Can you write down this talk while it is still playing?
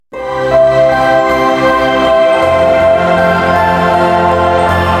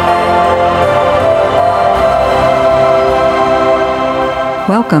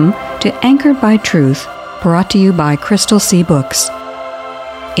Anchored by Truth, brought to you by Crystal Sea Books.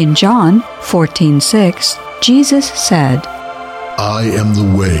 In John 14:6, Jesus said, I am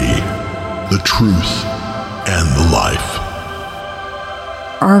the way, the truth, and the life.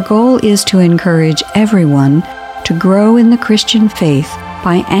 Our goal is to encourage everyone to grow in the Christian faith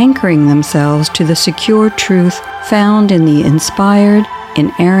by anchoring themselves to the secure truth found in the inspired,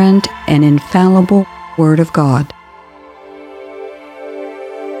 inerrant, and infallible Word of God.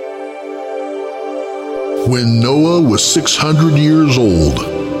 When Noah was 600 years old,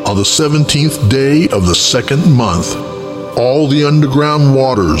 on the 17th day of the second month, all the underground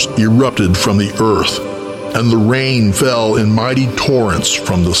waters erupted from the earth, and the rain fell in mighty torrents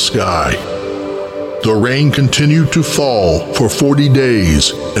from the sky. The rain continued to fall for 40 days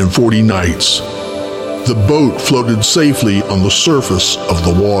and 40 nights. The boat floated safely on the surface of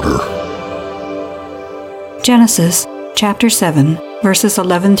the water. Genesis chapter 7, verses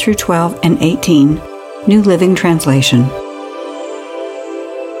 11 through 12 and 18, New Living Translation.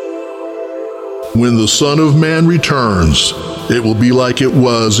 When the Son of Man returns, it will be like it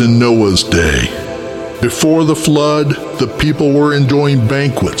was in Noah's day. Before the flood, the people were enjoying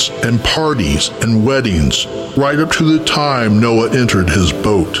banquets and parties and weddings right up to the time Noah entered his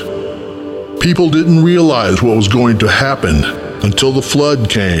boat. People didn't realize what was going to happen until the flood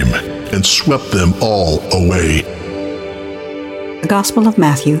came and swept them all away. The Gospel of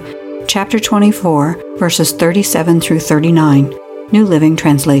Matthew, chapter 24, verses 37 through 39, New Living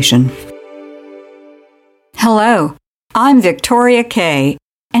Translation. Hello, I'm Victoria Kay,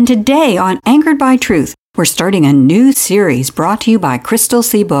 and today on Anchored by Truth, we're starting a new series brought to you by Crystal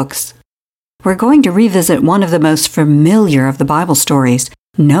Sea Books. We're going to revisit one of the most familiar of the Bible stories,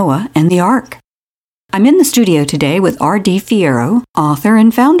 Noah and the Ark. I'm in the studio today with R.D. Fierro, author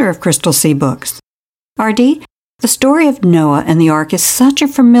and founder of Crystal Sea Books. R.D., the story of Noah and the Ark is such a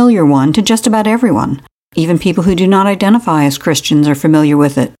familiar one to just about everyone. Even people who do not identify as Christians are familiar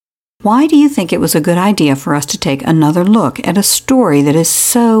with it. Why do you think it was a good idea for us to take another look at a story that is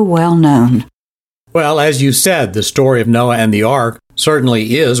so well known? Well, as you said, the story of Noah and the Ark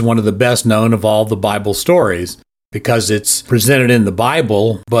certainly is one of the best known of all the Bible stories because it's presented in the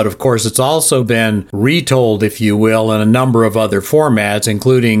Bible, but of course it's also been retold, if you will, in a number of other formats,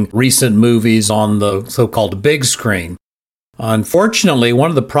 including recent movies on the so-called big screen. Unfortunately, one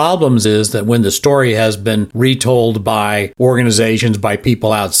of the problems is that when the story has been retold by organizations, by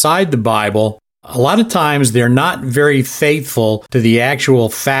people outside the Bible, a lot of times they're not very faithful to the actual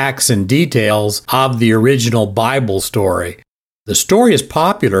facts and details of the original Bible story. The story is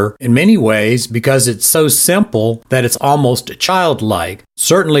popular in many ways because it's so simple that it's almost childlike.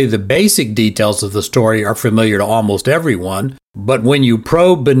 Certainly the basic details of the story are familiar to almost everyone, but when you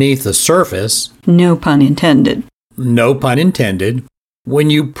probe beneath the surface— No pun intended. No pun intended.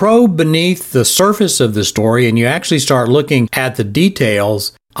 When you probe beneath the surface of the story and you actually start looking at the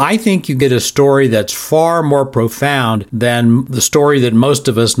details, I think you get a story that's far more profound than the story that most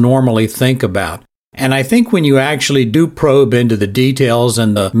of us normally think about. And I think when you actually do probe into the details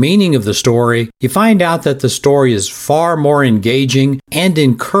and the meaning of the story, you find out that the story is far more engaging and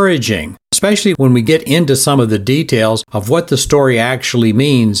encouraging, especially when we get into some of the details of what the story actually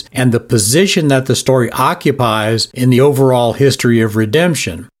means and the position that the story occupies in the overall history of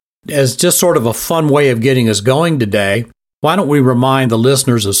redemption. As just sort of a fun way of getting us going today, why don't we remind the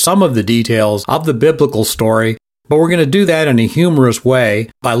listeners of some of the details of the biblical story, but we're going to do that in a humorous way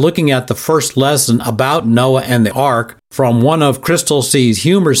by looking at the first lesson about Noah and the Ark from one of Crystal Sea's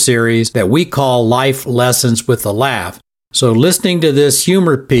humor series that we call Life Lessons with a Laugh. So listening to this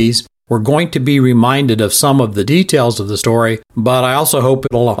humor piece, we're going to be reminded of some of the details of the story, but I also hope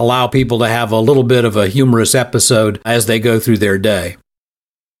it'll allow people to have a little bit of a humorous episode as they go through their day.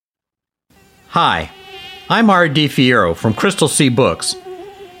 Hi, I'm R.D. Fierro from Crystal Sea Books,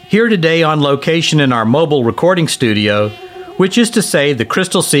 here today on location in our mobile recording studio, which is to say the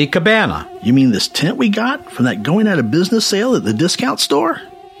Crystal Sea Cabana. You mean this tent we got from that going out of business sale at the discount store?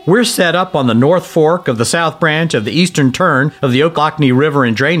 We're set up on the North Fork of the South Branch of the eastern turn of the Ochlockonee River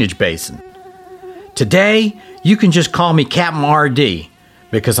and Drainage Basin. Today, you can just call me Captain R.D.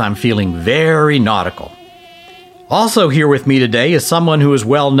 because I'm feeling very nautical. Also here with me today is someone who is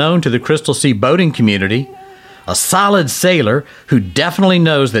well known to the Crystal Sea boating community, a solid sailor who definitely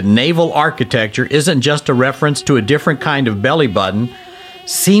knows that naval architecture isn't just a reference to a different kind of belly button.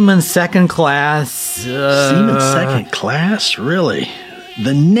 Seaman Second Class... Seaman Second Class? Really?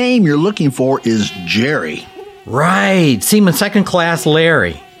 The name you're looking for is Jerry. Right, Seaman Second Class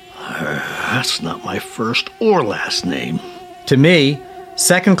Larry. That's not my first or last name. To me,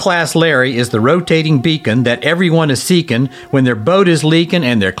 Second Class Larry is the rotating beacon that everyone is seeking when their boat is leaking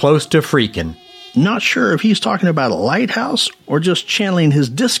and they're close to freaking. Not sure if he's talking about a lighthouse or just channeling his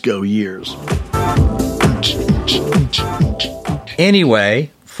disco years.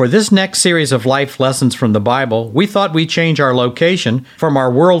 Anyway, for this next series of life lessons from the Bible, we thought we'd change our location from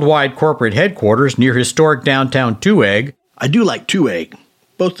our worldwide corporate headquarters near historic downtown Two Egg. I do like Two Egg,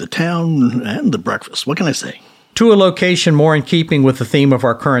 both the town and the breakfast. What can I say? To a location more in keeping with the theme of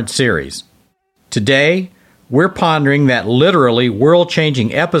our current series. Today, we're pondering that literally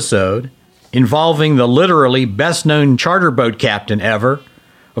world-changing episode involving the literally best-known charter boat captain ever.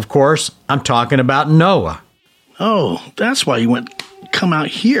 Of course, I'm talking about Noah. Oh, that's why you come out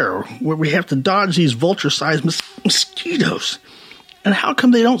here, where we have to dodge these vulture-sized mosquitoes. And how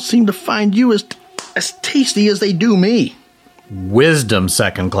come they don't seem to find you as tasty as they do me? Wisdom,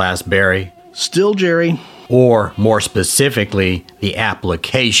 Second Class Barry. Still, Jerry. Or, more specifically, the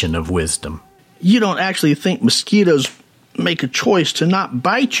application of wisdom. You don't actually think mosquitoes make a choice to not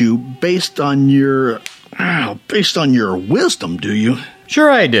bite you based on your wisdom, do you? Sure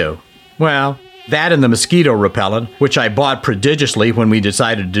I do. Well, that and the mosquito repellent, which I bought prodigiously when we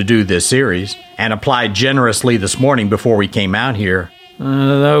decided to do this series, and applied generously this morning before we came out here,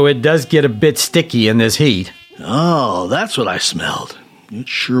 though it does get a bit sticky in this heat. Oh, that's what I smelled. It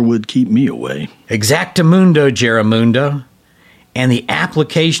sure would keep me away. Exactamundo, Geramundo. And the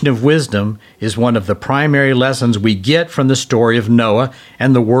application of wisdom is one of the primary lessons we get from the story of Noah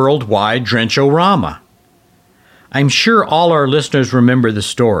and the worldwide Drench-O-Rama. I'm sure all our listeners remember the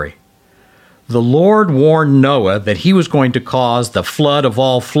story. The Lord warned Noah that he was going to cause the flood of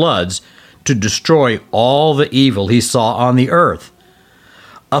all floods to destroy all the evil he saw on the earth.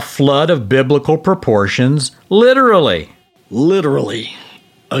 A flood of biblical proportions, literally. Literally.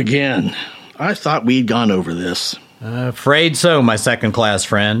 Again. I thought we'd gone over this. Afraid so, my second-class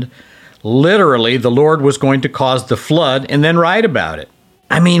friend. Literally, the Lord was going to cause the flood and then write about it.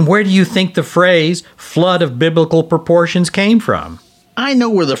 I mean, where do you think the phrase, flood of biblical proportions, came from? I know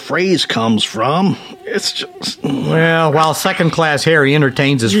where the phrase comes from. It's just... Well, while second-class Harry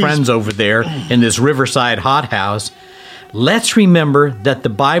entertains his friends over there in this riverside hothouse, let's remember that the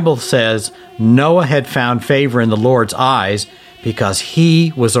Bible says Noah had found favor in the Lord's eyes because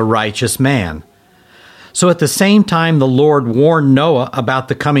he was a righteous man. So at the same time the Lord warned Noah about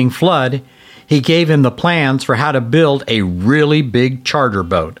the coming flood, he gave him the plans for how to build a really big charter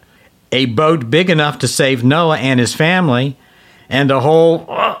boat. A boat big enough to save Noah and his family, and a whole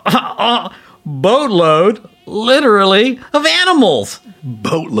boatload, literally, of animals.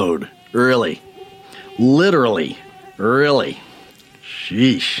 Boatload, really? Literally, really?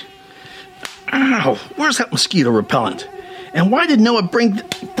 Sheesh. Ow, where's that mosquito repellent? And why did Noah bring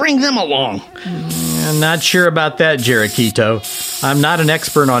them along? I'm not sure about that, Jeriquito. I'm not an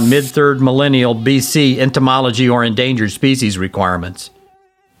expert on mid-3rd millennial BC entomology or endangered species requirements.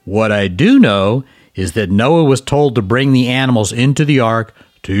 What I do know is that Noah was told to bring the animals into the ark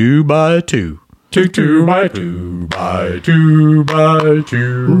 2 by 2. 2 by 2 by 2 by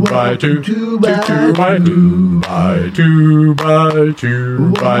 2 by 2 2 by 2 by 2 by 2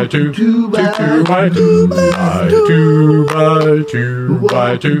 by 2 2 by 2 by 2 by 2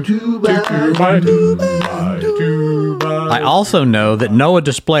 by 2 2 by 2 by 2 by. I also know that Noah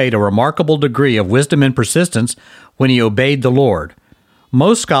displayed a remarkable degree of wisdom and persistence when he obeyed the Lord.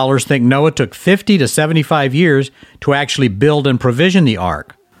 Most scholars think Noah took 50 to 75 years to actually build and provision the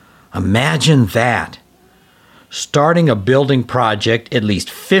ark. Imagine that. Starting a building project at least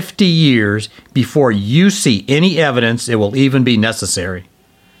 50 years before you see any evidence it will even be necessary.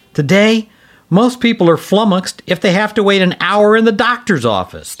 Today, most people are flummoxed if they have to wait an hour in the doctor's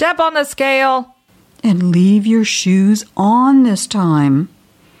office. Step on the scale. And leave your shoes on this time.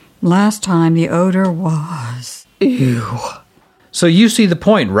 Last time the odor was... ew. So you see the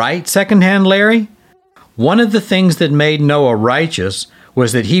point, right, secondhand Larry? One of the things that made Noah righteous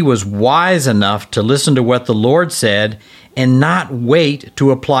was that he was wise enough to listen to what the Lord said and not wait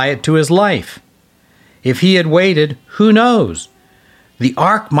to apply it to his life. If he had waited, who knows? The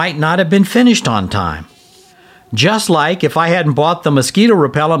ark might not have been finished on time. Just like if I hadn't bought the mosquito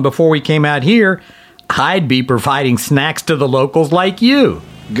repellent before we came out here, I'd be providing snacks to the locals like you.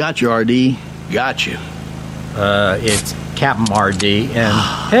 Got you, RD. Got you. It's Captain RD,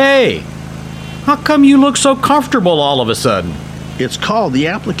 and hey, how come you look so comfortable all of a sudden? It's called the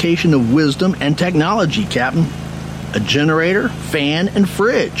application of wisdom and technology, Captain. A generator, fan, and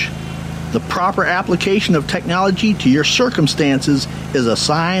fridge. The proper application of technology to your circumstances is a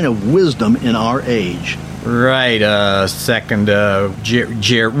sign of wisdom in our age. Right,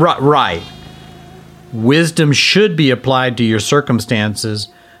 right. Wisdom should be applied to your circumstances,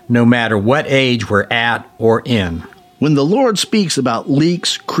 no matter what age we're at or in. When the Lord speaks about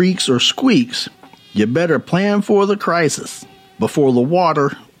leaks, creaks, or squeaks, you better plan for the crisis before the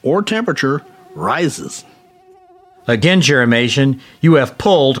water or temperature rises. Again, Jeremiah, you have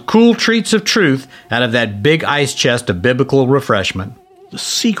pulled cool treats of truth out of that big ice chest of biblical refreshment. The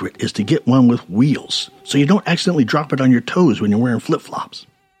secret is to get one with wheels, so you don't accidentally drop it on your toes when you're wearing flip-flops.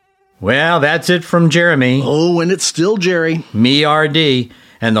 Well, that's it from Jeremy. Oh, and it's still Jerry. Me, RD,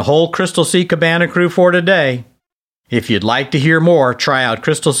 and the whole Crystal Sea Cabana crew for today. If you'd like to hear more, try out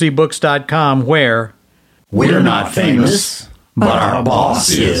crystalseabooks.com, where we're not famous, but our boss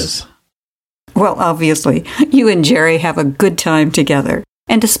is. Well, obviously, you and Jerry have a good time together.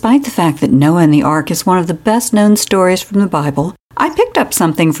 And despite the fact that Noah and the Ark is one of the best-known stories from the Bible, I picked up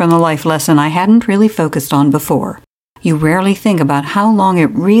something from the life lesson I hadn't really focused on before. You rarely think about how long it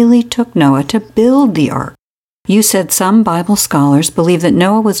really took Noah to build the Ark. You said some Bible scholars believe that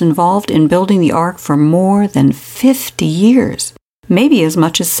Noah was involved in building the Ark for more than 50 years, maybe as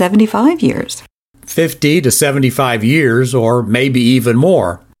much as 75 years. 50 to 75 years, or maybe even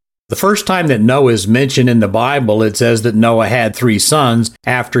more. The first time that Noah is mentioned in the Bible, it says that Noah had 3 sons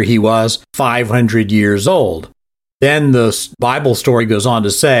after he was 500 years old. Then the Bible story goes on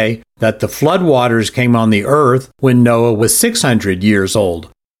to say that the floodwaters came on the earth when Noah was 600 years old.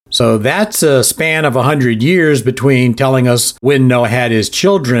 So that's a span of 100 years between telling us when Noah had his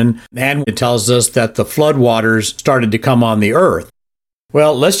children, and it tells us that the floodwaters started to come on the earth.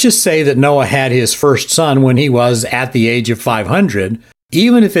 Well, let's just say that Noah had his first son when he was at the age of 500.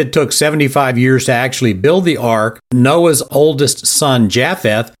 Even if it took 75 years to actually build the ark, Noah's oldest son,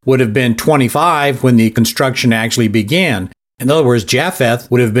 Japheth, would have been 25 when the construction actually began. In other words, Japheth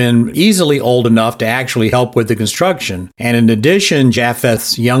would have been easily old enough to actually help with the construction. And in addition,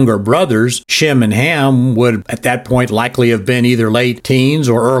 Japheth's younger brothers, Shem and Ham, would at that point likely have been either late teens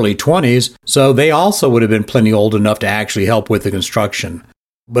or early 20s, so they also would have been plenty old enough to actually help with the construction.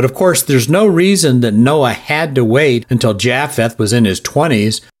 But of course, there's no reason that Noah had to wait until Japheth was in his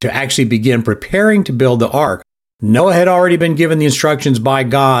 20s to actually begin preparing to build the ark. Noah had already been given the instructions by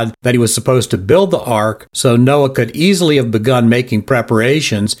God that he was supposed to build the ark, so Noah could easily have begun making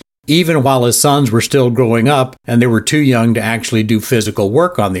preparations even while his sons were still growing up and they were too young to actually do physical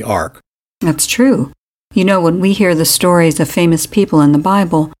work on the ark. That's true. You know, when we hear the stories of famous people in the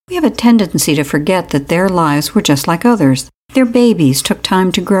Bible, we have a tendency to forget that their lives were just like others. Their babies took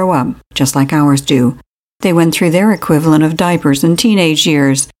time to grow up, just like ours do. They went through their equivalent of diapers in teenage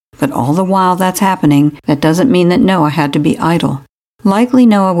years, but all the while that's happening, that doesn't mean that Noah had to be idle. Likely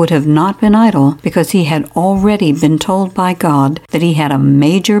Noah would have not been idle because he had already been told by God that he had a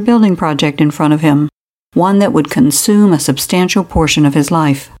major building project in front of him, one that would consume a substantial portion of his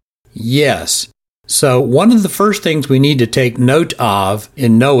life. Yes. So one of the first things we need to take note of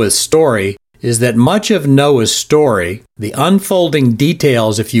in Noah's story is that much of Noah's story, the unfolding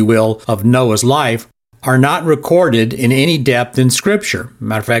details, if you will, of Noah's life, are not recorded in any depth in Scripture.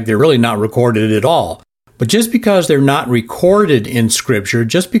 Matter of fact, they're really not recorded at all. But just because they're not recorded in Scripture,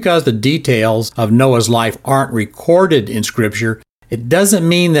 just because the details of Noah's life aren't recorded in Scripture, it doesn't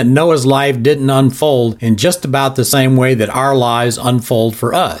mean that Noah's life didn't unfold in just about the same way that our lives unfold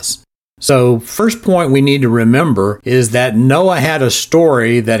for us. So, first point we need to remember is that Noah had a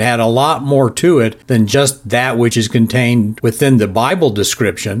story that had a lot more to it than just that which is contained within the Bible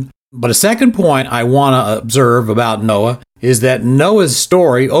description. But a second point I want to observe about Noah is that Noah's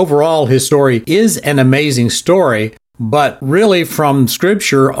story, overall his story, is an amazing story, but really from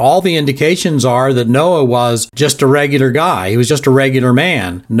Scripture, all the indications are that Noah was just a regular guy. He was just a regular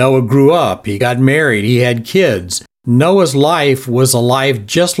man. Noah grew up, he got married, he had kids. Noah's life was a life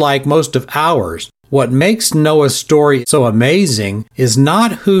just like most of ours. What makes Noah's story so amazing is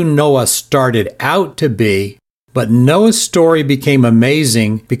not who Noah started out to be, but Noah's story became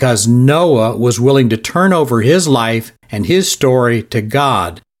amazing because Noah was willing to turn over his life and his story to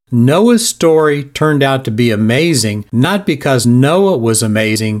God. Noah's story turned out to be amazing, not because Noah was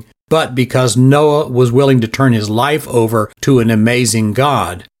amazing, but because Noah was willing to turn his life over to an amazing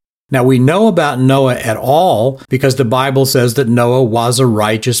God. Now, we know about Noah at all because the Bible says that Noah was a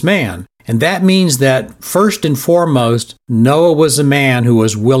righteous man. And that means that, first and foremost, Noah was a man who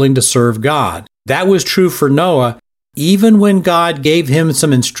was willing to serve God. That was true for Noah, even when God gave him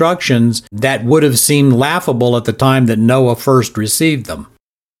some instructions that would have seemed laughable at the time that Noah first received them.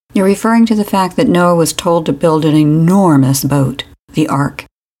 You're referring to the fact that Noah was told to build an enormous boat, the ark.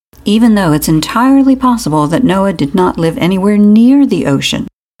 Even though it's entirely possible that Noah did not live anywhere near the ocean,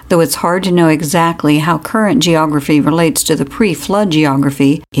 Though it's hard to know exactly how current geography relates to the pre-flood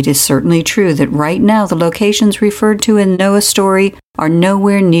geography, it is certainly true that right now the locations referred to in Noah's story are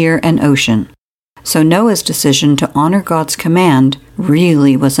nowhere near an ocean. So Noah's decision to honor God's command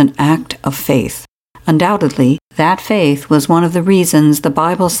really was an act of faith. Undoubtedly, that faith was one of the reasons the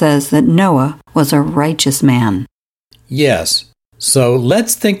Bible says that Noah was a righteous man. Yes. So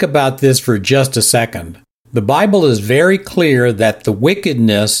let's think about this for just a second. The Bible is very clear that the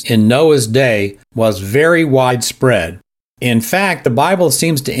wickedness in Noah's day was very widespread. In fact, the Bible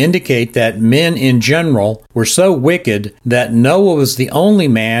seems to indicate that men in general were so wicked that Noah was the only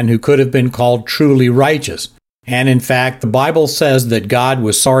man who could have been called truly righteous. And in fact, the Bible says that God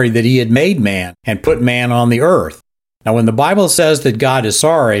was sorry that he had made man and put man on the earth. Now, when the Bible says that God is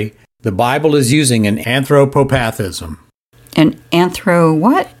sorry, the Bible is using an anthropopathism. An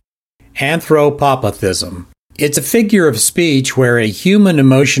what? Anthropopathism. It's a figure of speech where a human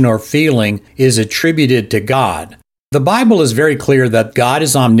emotion or feeling is attributed to God. The Bible is very clear that God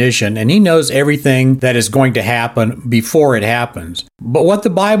is omniscient and he knows everything that is going to happen before it happens. But what the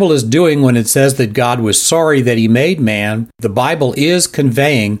Bible is doing when it says that God was sorry that he made man, the Bible is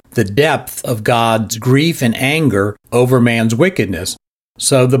conveying the depth of God's grief and anger over man's wickedness.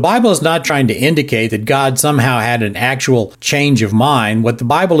 So the Bible is not trying to indicate that God somehow had an actual change of mind. What the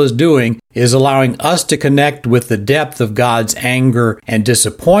Bible is doing is allowing us to connect with the depth of God's anger and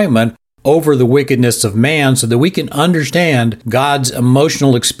disappointment over the wickedness of man so that we can understand God's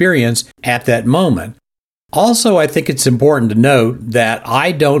emotional experience at that moment. Also, I think it's important to note that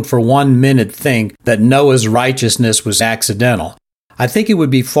I don't for 1 minute think that Noah's righteousness was accidental. I think it would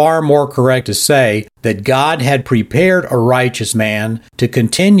be far more correct to say that God had prepared a righteous man to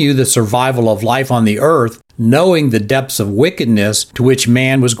continue the survival of life on the earth, knowing the depths of wickedness to which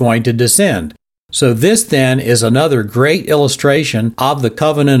man was going to descend. So this then is another great illustration of the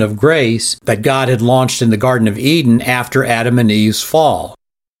covenant of grace that God had launched in the Garden of Eden after Adam and Eve's fall.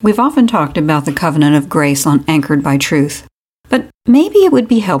 We've often talked about the covenant of grace on Anchored by Truth, but maybe it would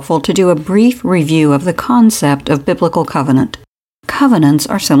be helpful to do a brief review of the concept of biblical covenant. Covenants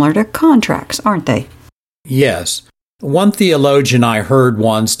are similar to contracts, aren't they? Yes. One theologian I heard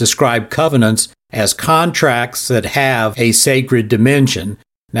once describe covenants as contracts that have a sacred dimension.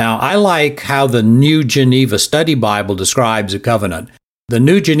 Now, I like how the New Geneva Study Bible describes a covenant. The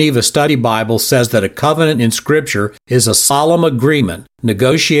New Geneva Study Bible says that a covenant in Scripture is a solemn agreement,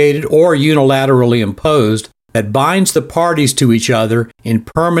 negotiated or unilaterally imposed, that binds the parties to each other in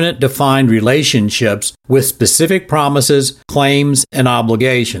permanent defined relationships with specific promises, claims, and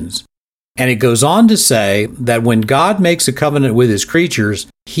obligations. And it goes on to say that when God makes a covenant with his creatures,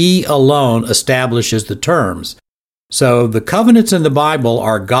 he alone establishes the terms. So the covenants in the Bible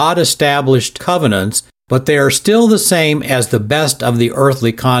are God-established covenants, but they are still the same as the best of the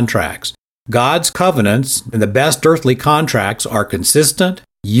earthly contracts. God's covenants and the best earthly contracts are consistent,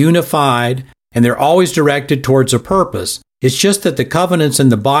 unified, and they're always directed towards a purpose. It's just that the covenants in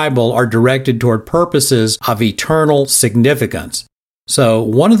the Bible are directed toward purposes of eternal significance. So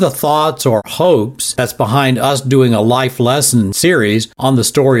one of the thoughts or hopes that's behind us doing a life lesson series on the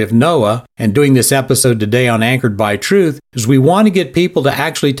story of Noah and doing this episode today on Anchored by Truth is we want to get people to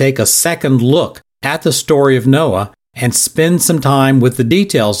actually take a second look at the story of Noah and spend some time with the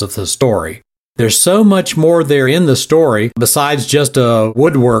details of the story. There's so much more there in the story besides just a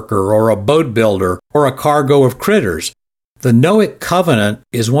woodworker or a boat builder or a cargo of critters. The Noahic covenant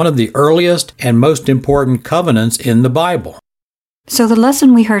is one of the earliest and most important covenants in the Bible. So the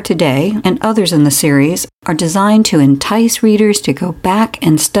lesson we heard today and others in the series are designed to entice readers to go back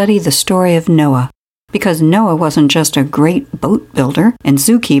and study the story of Noah. Because Noah wasn't just a great boat builder and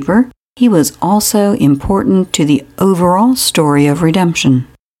zookeeper, he was also important to the overall story of redemption.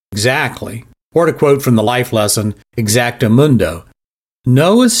 Exactly. Or to quote from the life lesson, exactamundo.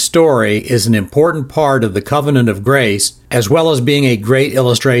 Noah's story is an important part of the covenant of grace, as well as being a great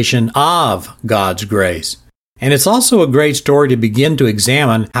illustration of God's grace. And it's also a great story to begin to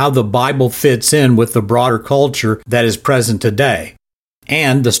examine how the Bible fits in with the broader culture that is present today.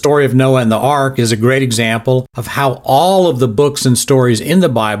 And the story of Noah and the ark is a great example of how all of the books and stories in the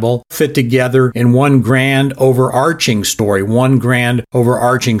Bible fit together in one grand overarching story, one grand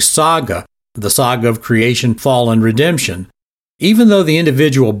overarching saga, the saga of creation, fall, and redemption. Even though the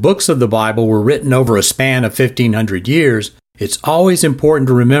individual books of the Bible were written over a span of 1,500 years, it's always important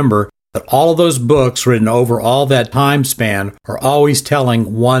to remember that all of those books written over all that time span are always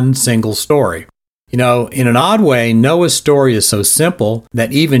telling one single story. In an odd way, Noah's story is so simple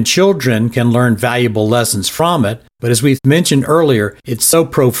that even children can learn valuable lessons from it. But as we mentioned earlier, it's so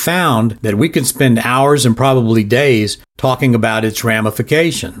profound that we could spend hours and probably days talking about its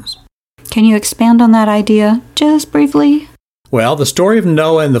ramifications. Can you expand on that idea just briefly? Well, the story of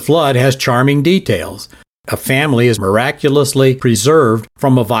Noah and the flood has charming details. A family is miraculously preserved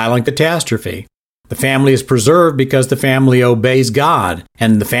from a violent catastrophe. The family is preserved because the family obeys God,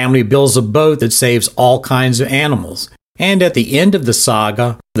 and the family builds a boat that saves all kinds of animals. And at the end of the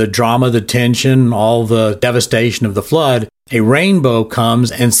saga, the drama, the tension, all the devastation of the flood, a rainbow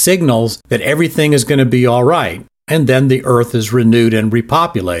comes and signals that everything is going to be all right. And then the earth is renewed and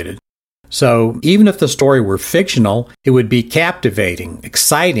repopulated. So even if the story were fictional, it would be captivating,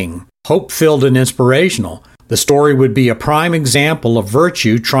 exciting, hope-filled, and inspirational. The story would be a prime example of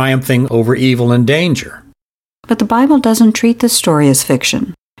virtue triumphing over evil and danger. But the Bible doesn't treat the story as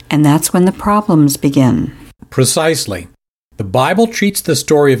fiction, and that's when the problems begin. Precisely. The Bible treats the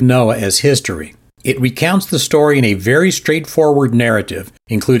story of Noah as history. It recounts the story in a very straightforward narrative,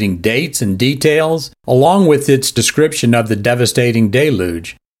 including dates and details, along with its description of the devastating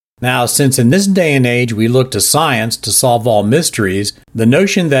deluge. Now, since in this day and age we look to science to solve all mysteries, the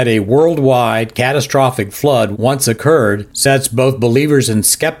notion that a worldwide catastrophic flood once occurred sets both believers and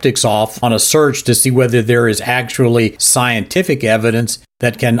skeptics off on a search to see whether there is actually scientific evidence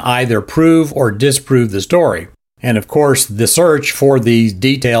that can either prove or disprove the story. And of course, the search for these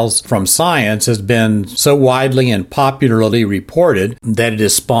details from science has been so widely and popularly reported that it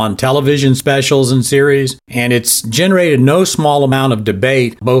has spawned television specials and series, and it's generated no small amount of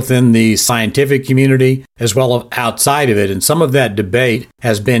debate both in the scientific community as well as outside of it, and some of that debate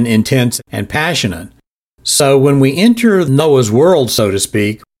has been intense and passionate. So when we enter Noah's world, so to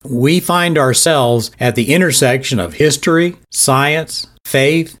speak, we find ourselves at the intersection of history, science,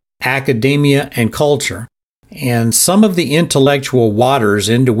 faith, academia, and culture. And some of the intellectual waters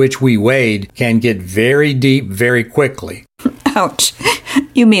into which we wade can get very deep very quickly. Ouch.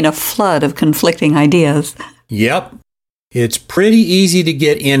 You mean a flood of conflicting ideas. Yep. It's pretty easy to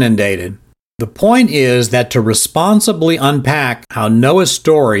get inundated. The point is that to responsibly unpack how Noah's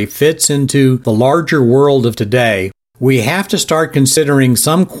story fits into the larger world of today, we have to start considering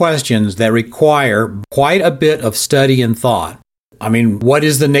some questions that require quite a bit of study and thought. What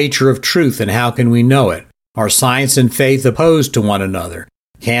is the nature of truth and how can we know it? Are science and faith opposed to one another?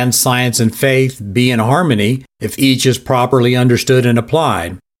 Can science and faith be in harmony if each is properly understood and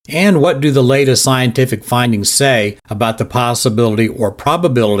applied? And what do the latest scientific findings say about the possibility or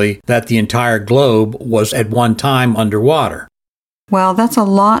probability that the entire globe was at one time underwater? Well, that's a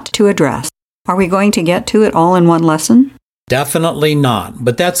lot to address. Are we going to get to it all in one lesson? Definitely not,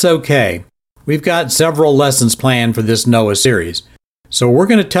 but that's okay. We've got several lessons planned for this Noah series. So we're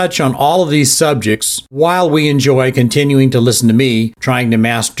going to touch on all of these subjects while we enjoy continuing to listen to me trying to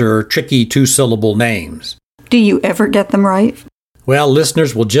master tricky two-syllable names. Do you ever get them right? Well,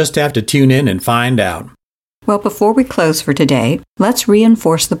 listeners will just have to tune in and find out. Well, before we close for today, let's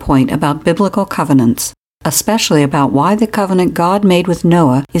reinforce the point about biblical covenants, especially about why the covenant God made with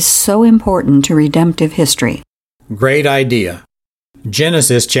Noah is so important to redemptive history. Great idea.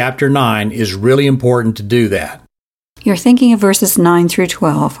 Genesis chapter 9 is really important to do that. You're thinking of verses 9 through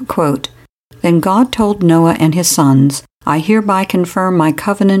 12, quote, "Then God told Noah and his sons, I hereby confirm my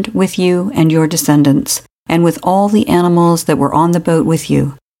covenant with you and your descendants, and with all the animals that were on the boat with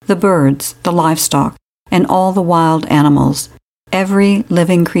you, the birds, the livestock, and all the wild animals, every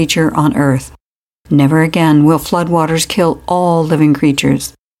living creature on earth. Never again will floodwaters kill all living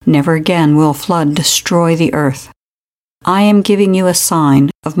creatures. Never again will flood destroy the earth. I am giving you a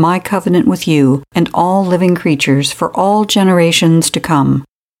sign of my covenant with you and all living creatures for all generations to come.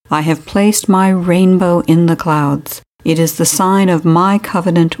 I have placed my rainbow in the clouds. It is the sign of my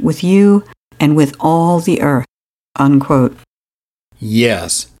covenant with you and with all the earth." Unquote.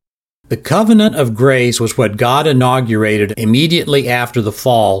 Yes. The covenant of grace was what God inaugurated immediately after the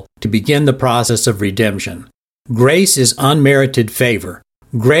fall to begin the process of redemption. Grace is unmerited favor.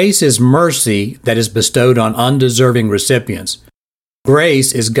 Grace is mercy that is bestowed on undeserving recipients.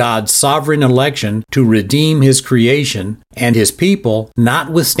 Grace is God's sovereign election to redeem His creation and His people,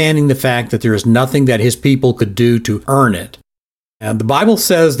 notwithstanding the fact that there is nothing that His people could do to earn it. And the Bible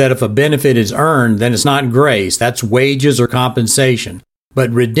says that if a benefit is earned, then it's not grace, that's wages or compensation.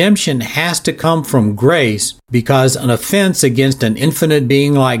 But redemption has to come from grace because an offense against an infinite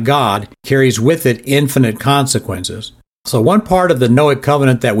being like God carries with it infinite consequences. So one part of the Noahic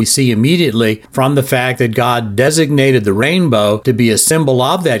covenant that we see immediately from the fact that God designated the rainbow to be a symbol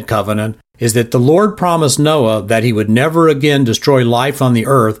of that covenant is that the Lord promised Noah that he would never again destroy life on the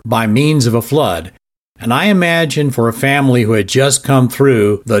earth by means of a flood. And I imagine for a family who had just come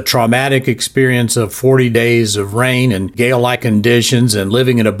through the traumatic experience of 40 days of rain and gale-like conditions and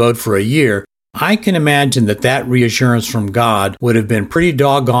living in a boat for a year, I can imagine that reassurance from God would have been pretty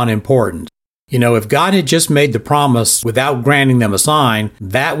doggone important. You know, if God had just made the promise without granting them a sign,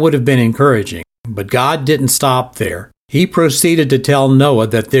 that would have been encouraging. But God didn't stop there. He proceeded to tell Noah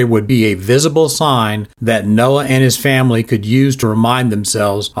that there would be a visible sign that Noah and his family could use to remind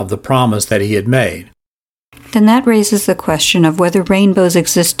themselves of the promise that he had made. Then that raises the question of whether rainbows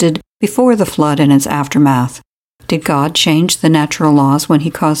existed before the flood and its aftermath. Did God change the natural laws when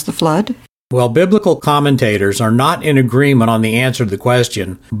he caused the flood? Well, biblical commentators are not in agreement on the answer to the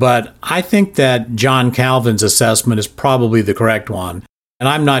question, but I think that John Calvin's assessment is probably the correct one. And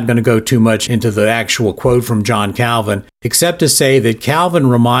I'm not going to go too much into the actual quote from John Calvin, except to say that Calvin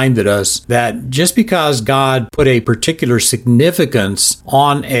reminded us that just because God put a particular significance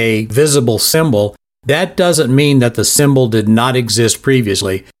on a visible symbol, that doesn't mean that the symbol did not exist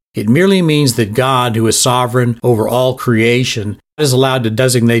previously. It merely means that God, who is sovereign over all creation, is allowed to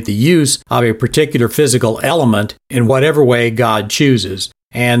designate the use of a particular physical element in whatever way God chooses.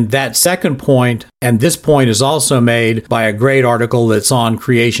 And that second point, and this point is also made by a great article that's on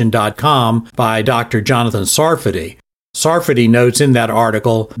creation.com by Dr. Jonathan Sarfati. Sarfati notes in that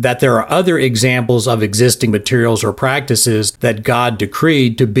article that there are other examples of existing materials or practices that God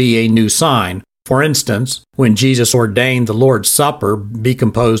decreed to be a new sign. For instance, when Jesus ordained the Lord's Supper be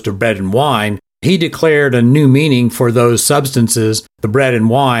composed of bread and wine, he declared a new meaning for those substances, the bread and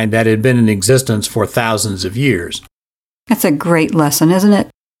wine, that had been in existence for thousands of years. That's a great lesson, isn't it?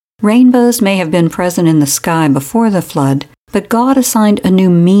 Rainbows may have been present in the sky before the flood, but God assigned a new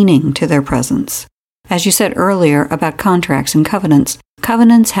meaning to their presence. As you said earlier about contracts and covenants,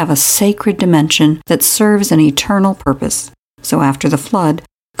 covenants have a sacred dimension that serves an eternal purpose. So after the flood,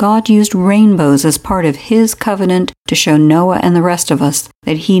 God used rainbows as part of his covenant to show Noah and the rest of us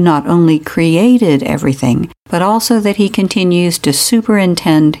that he not only created everything, but also that he continues to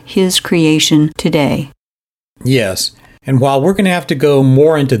superintend his creation today. Yes, and while we're going to have to go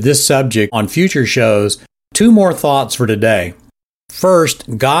more into this subject on future shows, 2 more thoughts for today.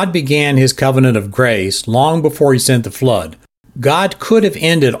 First, God began his covenant of grace long before he sent the flood. God could have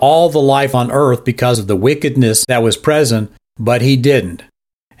ended all the life on earth because of the wickedness that was present, but he didn't.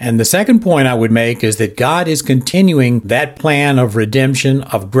 And the second point I would make is that God is continuing that plan of redemption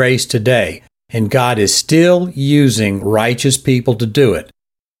of grace today, and God is still using righteous people to do it.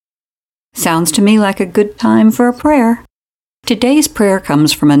 Sounds to me like a good time for a prayer. Today's prayer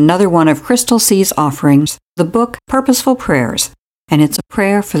comes from another one of Crystal C's offerings, the book Purposeful Prayers, and it's a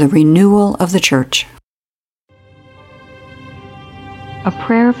prayer for the renewal of the church. A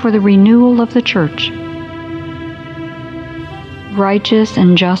prayer for the renewal of the church. Righteous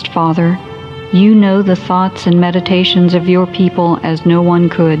and just Father, you know the thoughts and meditations of your people as no one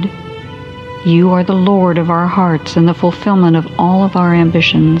could. You are the Lord of our hearts and the fulfillment of all of our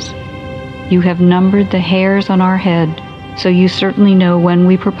ambitions. You have numbered the hairs on our head, so you certainly know when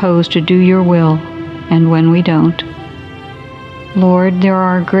we propose to do your will and when we don't. Lord, there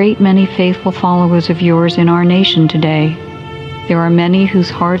are a great many faithful followers of yours in our nation today. There are many whose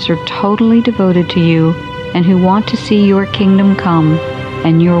hearts are totally devoted to you and who want to see your kingdom come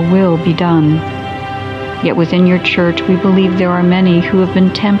and your will be done. Yet within your church we believe there are many who have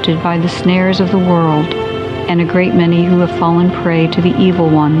been tempted by the snares of the world, and a great many who have fallen prey to the evil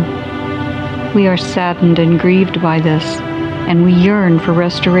one. We are saddened and grieved by this, and we yearn for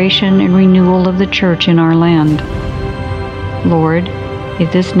restoration and renewal of the church in our land. Lord,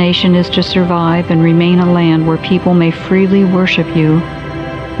 if this nation is to survive and remain a land where people may freely worship you,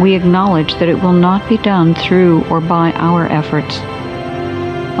 we acknowledge that it will not be done through or by our efforts.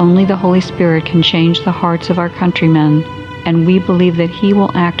 Only the Holy Spirit can change the hearts of our countrymen, and we believe that he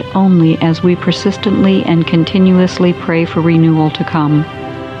will act only as we persistently and continuously pray for renewal to come.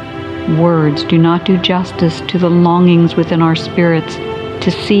 Words do not do justice to the longings within our spirits to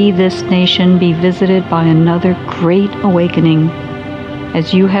see this nation be visited by another great awakening.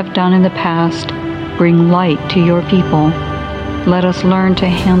 As you have done in the past, bring light to your people. Let us learn to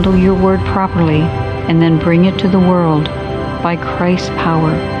handle your word properly and then bring it to the world by Christ's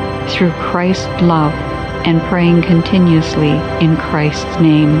power, through Christ's love, and praying continuously in Christ's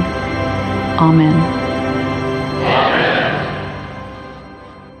name. Amen.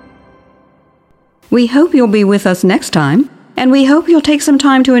 We hope you'll be with us next time, and we hope you'll take some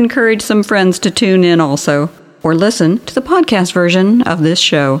time to encourage some friends to tune in also, or listen to the podcast version of this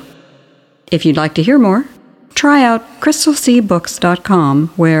show. If you'd like to hear more, try out crystalcbooks.com,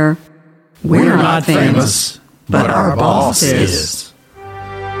 where we're not famous, but our boss is.